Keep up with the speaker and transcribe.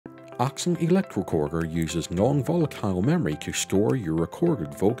Acksen Electrocorder uses non-volatile memory to store your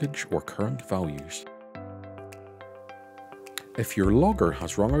recorded voltage or current values. If your logger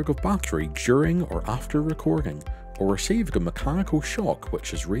has run out of battery during or after recording, or received a mechanical shock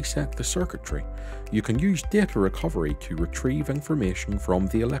which has reset the circuitry, you can use data recovery to retrieve information from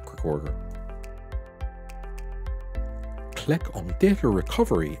the electrocorder. Click on Data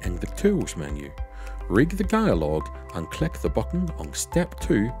Recovery in the Tools menu. Read the dialog and click the button on Step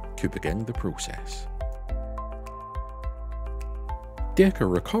 2 to begin the process. Data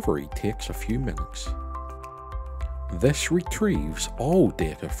recovery takes a few minutes. This retrieves all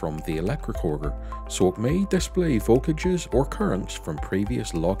data from the electrocorder, so it may display voltages or currents from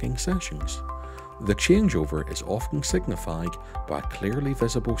previous logging sessions. The changeover is often signified by a clearly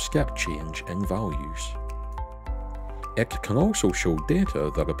visible step change in values. It can also show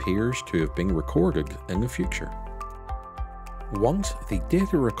data that appears to have been recorded in the future. Once the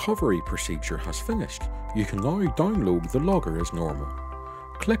data recovery procedure has finished, you can now download the logger as normal.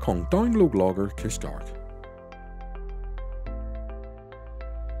 Click on Download Logger to start.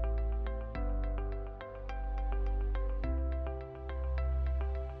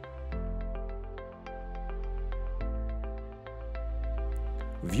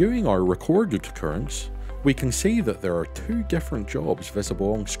 Viewing our recorded currents, we can see that there are two different jobs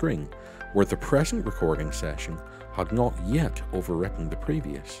visible on screen, where the present recording session had not yet overwritten the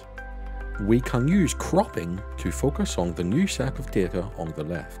previous. We can use cropping to focus on the new set of data on the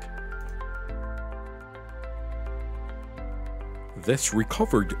left. This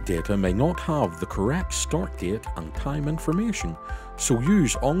recovered data may not have the correct start date and time information, so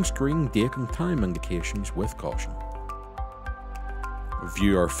use on-screen date and time indications with caution.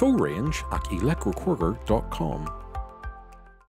 View our full range at electrocorder.com.